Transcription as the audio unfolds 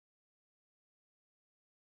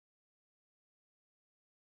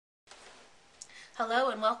Hello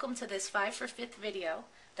and welcome to this 5 for 5th video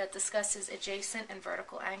that discusses adjacent and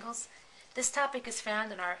vertical angles. This topic is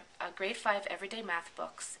found in our grade 5 everyday math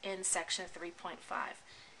books in section 3.5.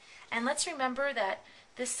 And let's remember that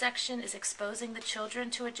this section is exposing the children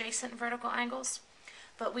to adjacent and vertical angles,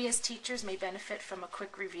 but we as teachers may benefit from a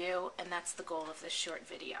quick review, and that's the goal of this short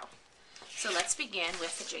video. So let's begin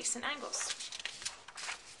with adjacent angles.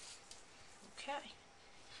 Okay.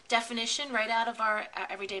 Definition right out of our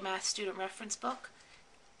Everyday Math Student Reference book.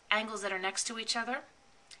 Angles that are next to each other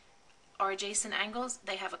are adjacent angles.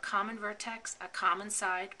 They have a common vertex, a common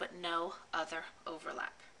side, but no other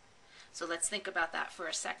overlap. So let's think about that for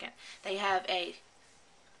a second. They have a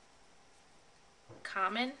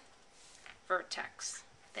common vertex.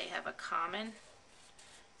 They have a common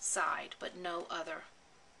side, but no other.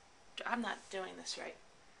 I'm not doing this right.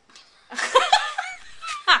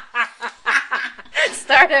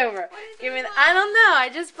 Start over. Give me. I don't know. I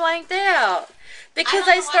just blanked out because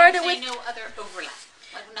I started with no other overlap.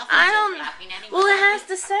 Like nothing's I don't. overlapping anywhere. Well, it has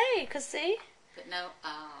to say. Cause see, But no.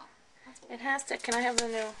 it has to. Can I have the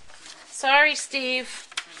new? Sorry, Steve.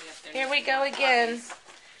 Here we go again.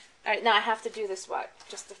 All right. Now I have to do this. What?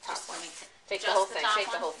 Just the top one. Take the whole thing.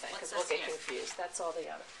 Take the whole thing, because we'll get confused. That's all the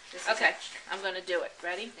other. Okay. I'm gonna do it.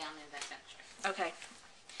 Ready? Down in that extra. Okay.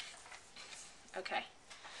 Okay.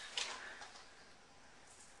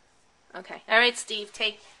 Okay. All right, Steve,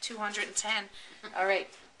 take 210. All right.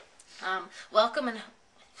 Welcome and...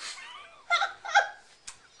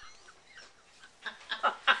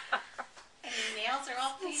 Nails are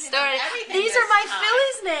all clean. Started. These are my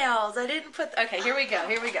Phillies nails. I didn't put... Okay, here we go.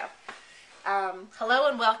 Here we go. Hello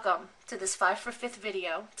and welcome to this 5 for 5th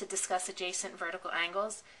video to discuss adjacent vertical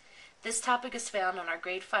angles. This topic is found on our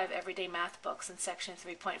grade 5 everyday math books in section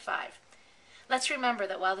 3.5. Let's remember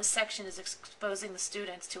that while this section is exposing the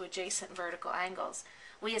students to adjacent vertical angles,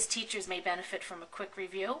 we as teachers may benefit from a quick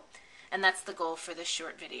review, and that's the goal for this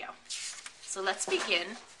short video. So let's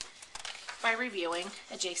begin by reviewing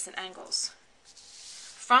adjacent angles.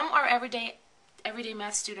 From our everyday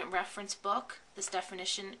math student reference book, this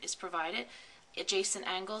definition is provided. Adjacent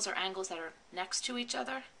angles are angles that are next to each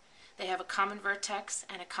other. They have a common vertex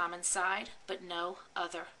and a common side, but no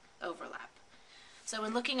other overlap. So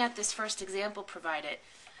in looking at this first example provided,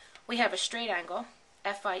 we have a straight angle,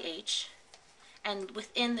 FIH, and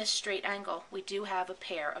within this straight angle, we do have a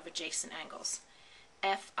pair of adjacent angles.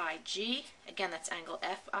 FIG, again that's angle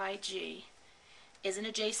FIG, is an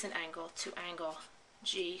adjacent angle to angle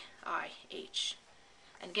GIH.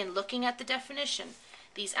 And again, looking at the definition,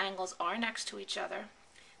 these angles are next to each other.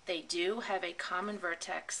 They do have a common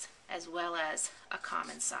vertex as well as a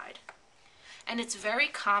common side. And it's very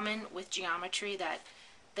common with geometry that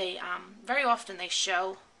they very often they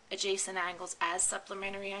show adjacent angles as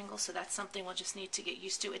supplementary angles, so that's something we'll just need to get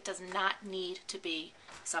used to. It does not need to be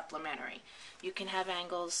supplementary. You can have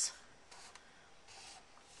angles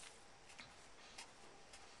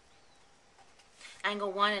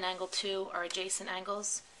angle 1 and angle 2 are adjacent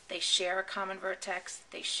angles. They share a common vertex,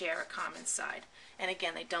 they share a common side. And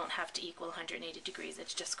again, they don't have to equal 180 degrees,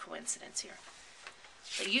 it's just coincidence here.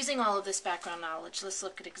 But using all of this background knowledge, let's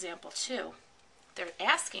look at example 2. They're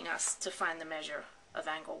asking us to find the measure of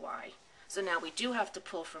angle y. So now we do have to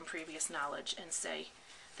pull from previous knowledge and say,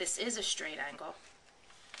 this is a straight angle.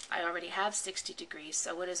 I already have 60 degrees,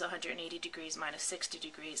 so what is 180 degrees minus 60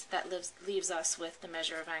 degrees? That leaves us with the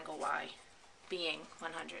measure of angle y being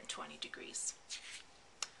 120 degrees.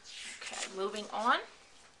 Okay, moving on.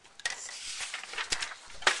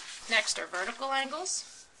 Next are vertical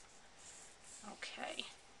angles. Okay.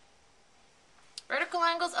 Vertical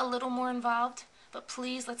angles a little more involved, but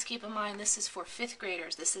please let's keep in mind this is for 5th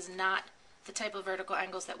graders. This is not the type of vertical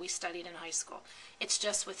angles that we studied in high school. It's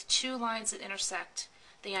just with two lines that intersect.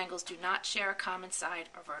 The angles do not share a common side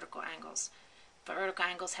or vertical angles. Vertical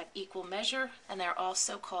angles have equal measure, and they're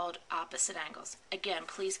also called opposite angles. Again,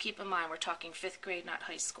 please keep in mind we're talking 5th grade, not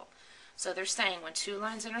high school. So they're saying when two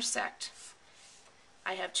lines intersect,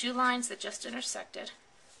 I have two lines that just intersected,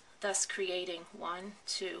 thus creating 1,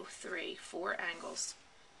 2, 3, 4 angles.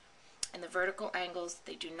 And the vertical angles,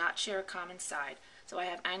 they do not share a common side. So I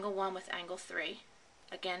have angle 1 with angle 3,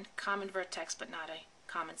 again common vertex but not a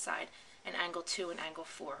common side, and angle 2 and angle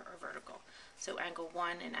 4 are vertical. So angle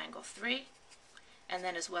 1 and angle 3, and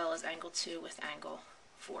then as well as angle 2 with angle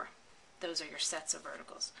 4. Those are your sets of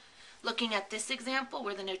verticals. Looking at this example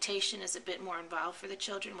where the notation is a bit more involved for the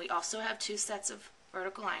children, we also have two sets of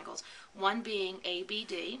vertical angles, one being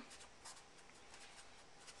ABD,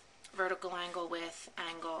 vertical angle with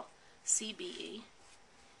angle CBE.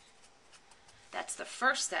 That's the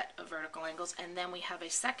first set of vertical angles, and then we have a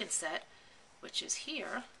second set, which is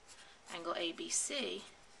here, angle ABC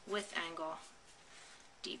with angle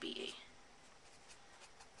DBE.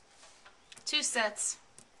 2 sets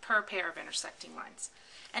per pair of intersecting lines.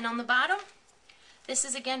 And on the bottom, this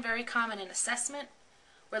is again very common in assessment.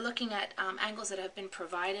 We're looking at angles that have been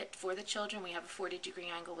provided for the children. We have a 40-degree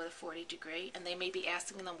angle with a 40 degree, and they may be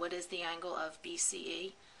asking them, what is the angle of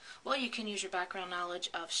BCE? Well, you can use your background knowledge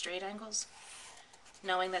of straight angles,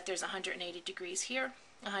 knowing that there's 180 degrees here.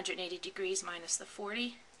 180 degrees minus the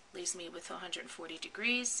 40 leaves me with 140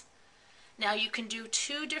 degrees. Now you can do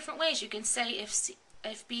 2 different ways. You can say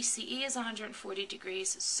if BCE is 140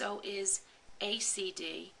 degrees, so is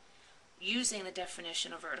ACD, using the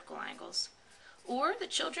definition of vertical angles. Or the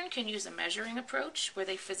children can use a measuring approach where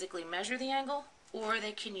they physically measure the angle, or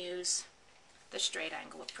they can use the straight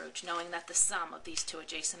angle approach, knowing that the sum of these 2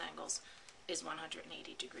 adjacent angles is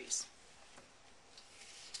 180 degrees.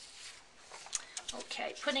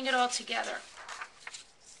 Okay, putting it all together.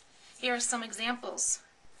 Here are some examples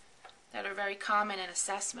that are very common in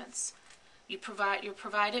assessments. You're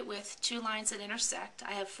provided with 2 lines that intersect.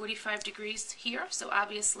 I have 45 degrees here, so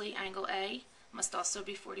obviously angle A must also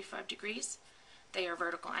be 45 degrees. They are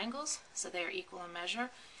vertical angles, so they are equal in measure.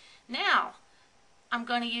 Now, I'm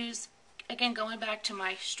going to use, again, going back to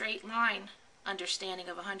my straight line understanding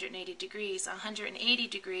of 180 degrees, 180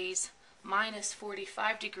 degrees minus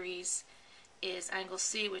 45 degrees is angle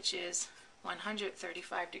C, which is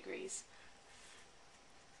 135 degrees.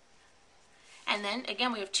 And then,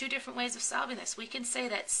 again, we have 2 different ways of solving this. We can say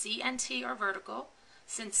that C and T are vertical.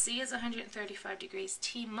 Since C is 135 degrees,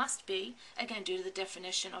 T must be, again, due to the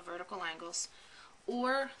definition of vertical angles.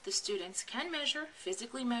 Or the students can measure,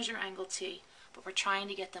 physically measure angle T, but we're trying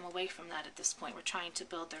to get them away from that at this point. We're trying to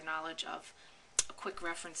build their knowledge of quick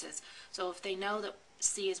references. So if they know that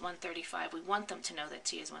C is 135, we want them to know that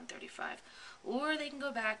T is 135. Or they can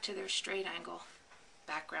go back to their straight angle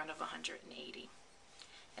background of 180.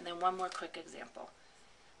 And then one more quick example.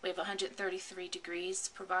 We have 133 degrees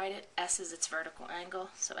provided. S is its vertical angle,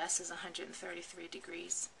 so S is 133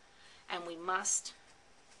 degrees. And we must,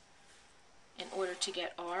 in order to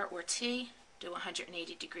get R or T, do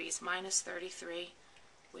 180 degrees minus 33,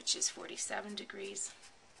 which is 47 degrees.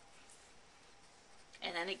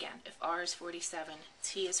 And then again, if R is 47,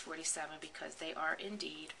 T is 47, because they are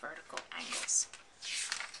indeed vertical angles.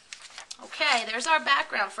 Okay, there's our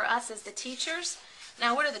background for us as the teachers.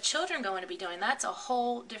 Now, what are the children going to be doing? That's a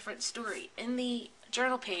whole different story. In the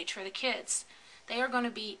journal page for the kids, they are going to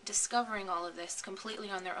be discovering all of this completely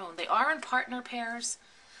on their own. They are in partner pairs,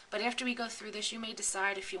 but after we go through this, you may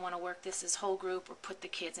decide if you want to work this as whole group or put the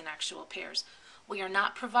kids in actual pairs. We are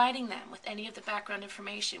not providing them with any of the background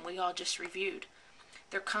information we all just reviewed.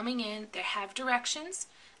 They're coming in, they have directions,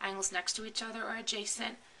 angles next to each other are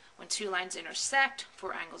adjacent. When 2 lines intersect,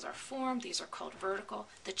 4 angles are formed. These are called vertical.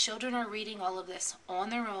 The children are reading all of this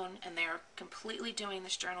on their own, and they are completely doing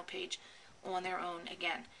this journal page on their own,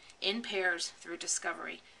 again, in pairs through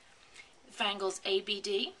discovery. If angles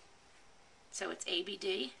ABD, so it's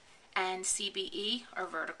ABD, and CBE are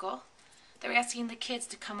vertical, they're asking the kids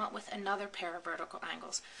to come up with another pair of vertical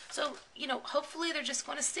angles. So, hopefully they're just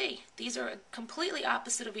going to see. These are completely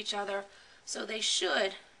opposite of each other, so they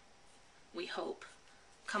should, we hope,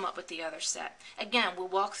 come up with the other set. Again, we'll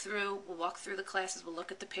walk through the classes, we'll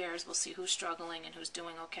look at the pairs, we'll see who's struggling and who's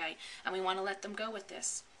doing okay, and we want to let them go with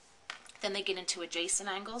this. Then they get into adjacent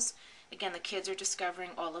angles. Again, the kids are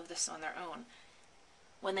discovering all of this on their own.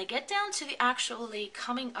 When they get down to the actually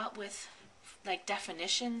coming up with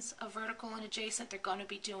definitions of vertical and adjacent, they're going to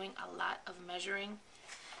be doing a lot of measuring.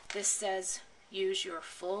 This says use your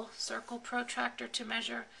full circle protractor to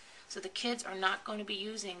measure. So the kids are not going to be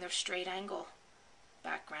using their straight angle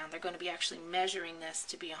background. They're going to be actually measuring this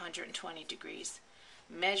to be 120 degrees,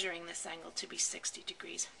 measuring this angle to be 60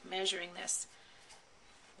 degrees, measuring this.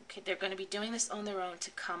 Okay, they're going to be doing this on their own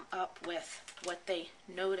to come up with what they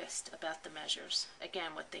noticed about the measures.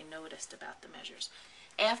 Again, what they noticed about the measures.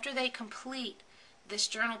 After they complete this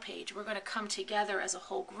journal page, we're going to come together as a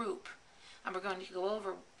whole group, and we're going to go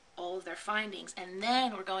over all of their findings, and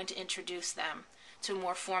then we're going to introduce them to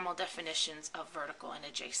more formal definitions of vertical and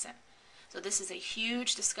adjacent. So this is a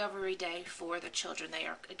huge discovery day for the children. They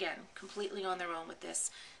are, again, completely on their own with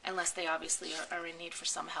this, unless they obviously are in need for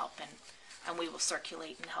some help, and we will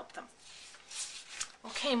circulate and help them.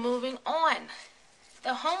 Okay, moving on.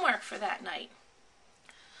 The homework for that night.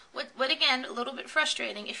 What again, a little bit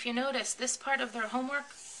frustrating, if you notice this part of their homework,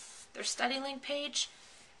 their study link page,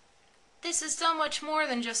 this is so much more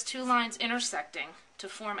than just 2 lines intersecting to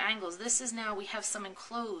form angles. This is now, we have some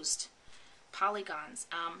enclosed polygons.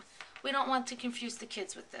 We don't want to confuse the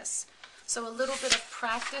kids with this. So a little bit of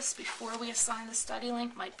practice before we assign the study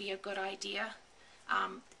link might be a good idea.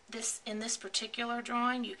 In this particular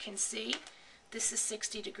drawing, you can see this is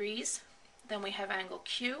 60 degrees. Then we have angle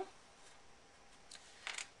Q.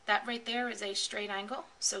 That right there is a straight angle,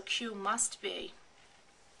 so Q must be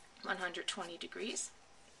 120 degrees.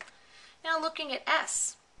 Now looking at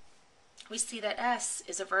S, we see that S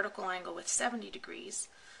is a vertical angle with 70 degrees,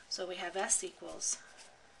 so we have S equals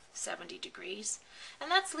 70 degrees.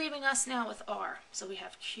 And that's leaving us now with R. So we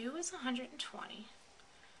have Q is 120,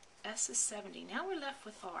 S is 70. Now we're left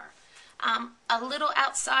with R. A little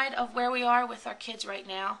outside of where we are with our kids right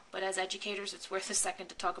now, but as educators it's worth a second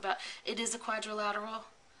to talk about. It is a quadrilateral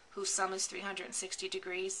whose sum is 360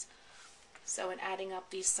 degrees. So in adding up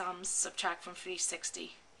these sums, subtract from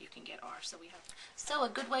 360, you can get R. So a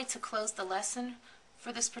good way to close the lesson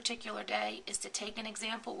for this particular day is to take an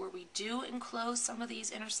example where we do enclose some of these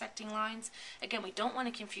intersecting lines. Again, we don't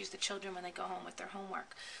want to confuse the children when they go home with their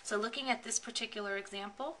homework. So looking at this particular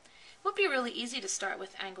example, it would be really easy to start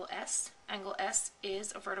with angle S. Angle S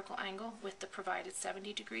is a vertical angle with the provided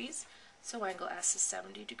 70 degrees. So angle S is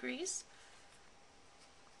 70 degrees.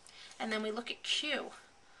 And then we look at Q.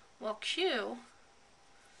 Well, Q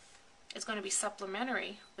is going to be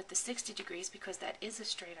supplementary with the 60 degrees because that is a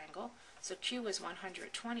straight angle. So Q is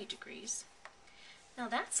 120 degrees. Now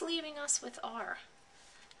that's leaving us with R.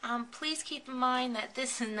 Please keep in mind that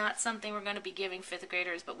this is not something we're going to be giving fifth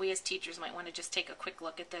graders, but we as teachers might want to just take a quick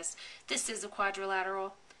look at this. This is a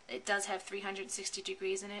quadrilateral. It does have 360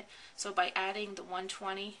 degrees in it. So by adding the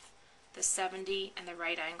 120, the 70, and the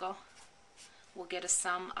right angle, we'll get a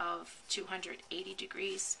sum of 280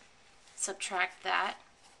 degrees. Subtract that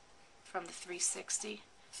from the 360,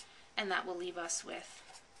 and that will leave us with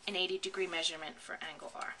an 80-degree measurement for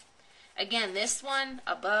angle R. Again, this one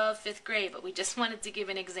above fifth grade, but we just wanted to give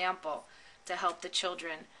an example to help the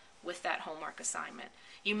children with that homework assignment.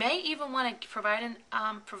 You may even want to provide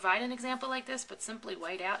an example like this, but simply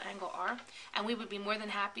white out angle R, and we would be more than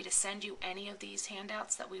happy to send you any of these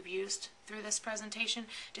handouts that we've used through this presentation.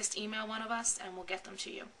 Just email one of us and we'll get them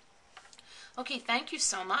to you. Okay, thank you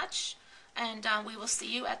so much, and we will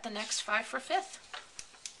see you at the next 5 for 5th.